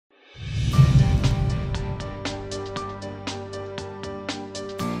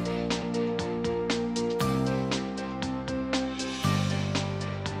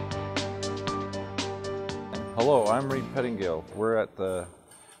I'm Reed Pettingill. We're at the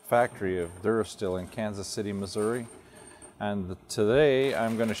factory of Durastill in Kansas City, Missouri. And today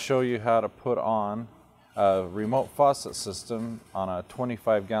I'm going to show you how to put on a remote faucet system on a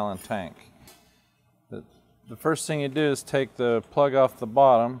 25-gallon tank. The first thing you do is take the plug off the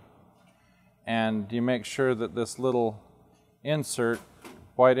bottom and you make sure that this little insert,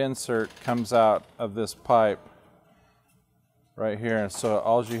 white insert, comes out of this pipe right here. And so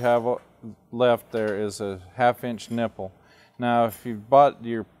all you have left there is a 1/2-inch nipple. Now if you bought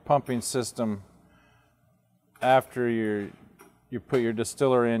your pumping system after you put your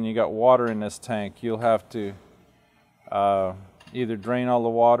distiller in, you got water in this tank, you'll have to either drain all the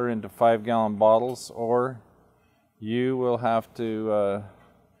water into 5-gallon bottles, or you will have to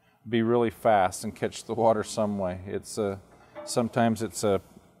be really fast and catch the water some way. Sometimes it's a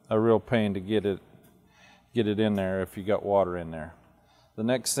real pain to get it in there if you got water in there. The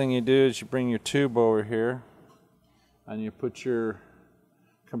next thing you do is you bring your tube over here and you put your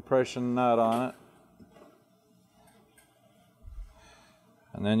compression nut on it,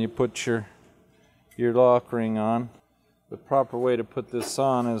 and then you put your lock ring on. The proper way to put this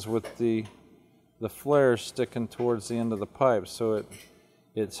on is with the flare sticking towards the end of the pipe, so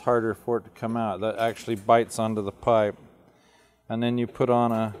it's harder for it to come out. That actually bites onto the pipe. And then you put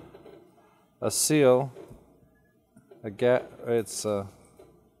on a seal, it's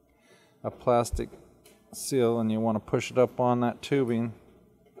a plastic seal, and you want to push it up on that tubing.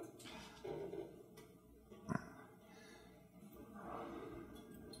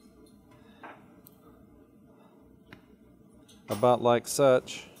 About like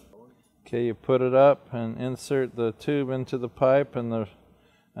such. Okay, you put it up and insert the tube into the pipe and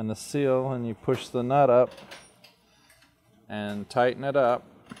the seal, and you push the nut up and tighten it up.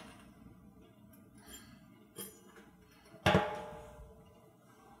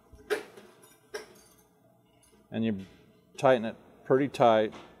 And you tighten it pretty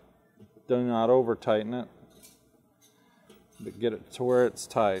tight. Do not over tighten it, but get it to where it's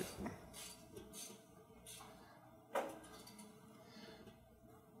tight. A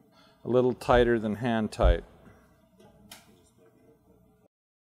little tighter than hand tight.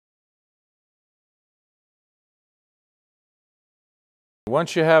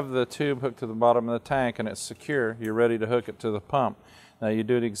 Once you have the tube hooked to the bottom of the tank and it's secure, you're ready to hook it to the pump. Now you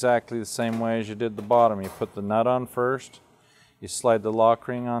do it exactly the same way as you did the bottom. You put the nut on first, you slide the lock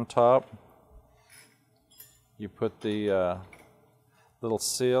ring on top, you put the little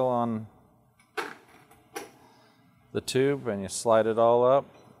seal on the tube and you slide it all up,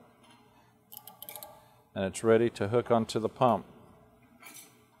 and it's ready to hook onto the pump,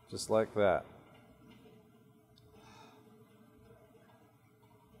 just like that.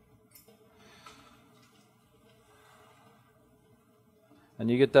 And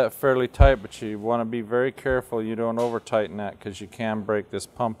you get that fairly tight, but you want to be very careful you don't over tighten that, because you can break this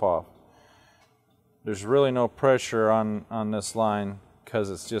pump off. There's really no pressure on this line because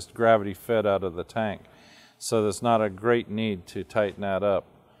it's just gravity fed out of the tank. So there's not a great need to tighten that up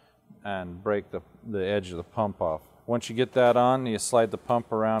and break the edge of the pump off. Once you get that on, you slide the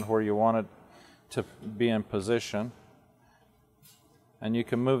pump around where you want it to be in position. And you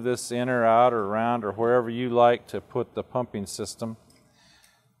can move this in or out or around or wherever you like to put the pumping system.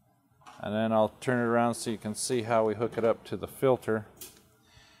 And then I'll turn it around so you can see how we hook it up to the filter.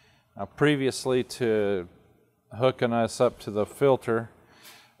 Now, previously to hooking us up to the filter,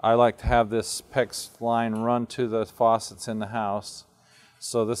 I like to have this PEX line run to the faucets in the house.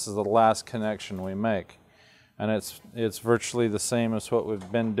 So this is the last connection we make. And it's virtually the same as what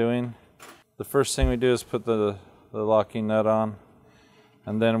we've been doing. The first thing we do is put the locking nut on,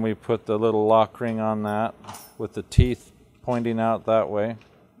 and then we put the little lock ring on that with the teeth pointing out that way.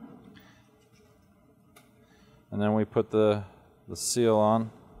 And then we put the seal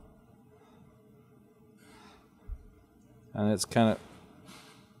on. And it's kind of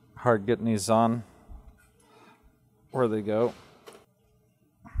hard getting these on where they go.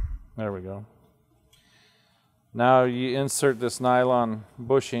 There we go. Now you insert this nylon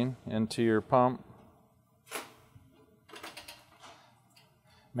bushing into your pump.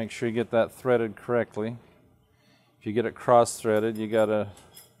 Make sure you get that threaded correctly. If you get it cross-threaded, you got a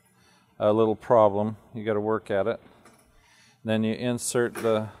little problem. You got to work at it. Then you insert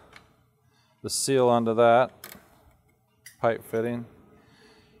the seal onto that pipe fitting.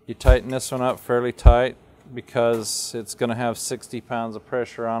 You tighten this one up fairly tight because it's going to have 60 pounds of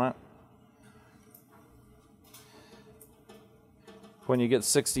pressure on it. When you get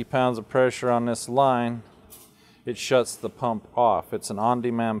 60 pounds of pressure on this line, it shuts the pump off. It's an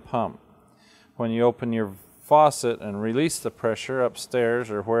on-demand pump. When you open your faucet and release the pressure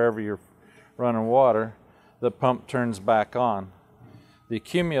upstairs or wherever you're running water, the pump turns back on. The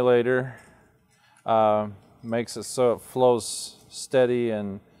accumulator makes it so it flows steady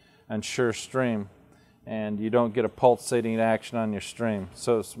and sure stream, and you don't get a pulsating action on your stream,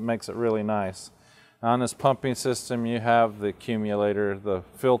 so it makes it really nice. On this pumping system you have the accumulator, the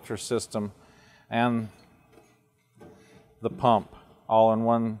filter system, and the pump all in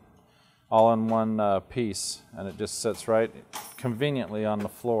one piece, and it just sits right conveniently on the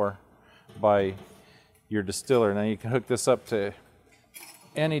floor by your distiller. Now you can hook this up to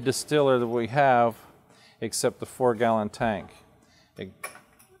any distiller that we have except the 4-gallon tank. You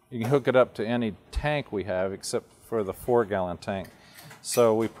can hook it up to any tank we have except for the 4-gallon tank.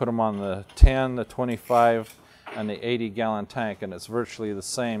 So we put them on the 10, the 25, and the 80-gallon tank, and it's virtually the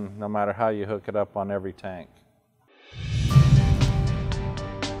same no matter how you hook it up on every tank.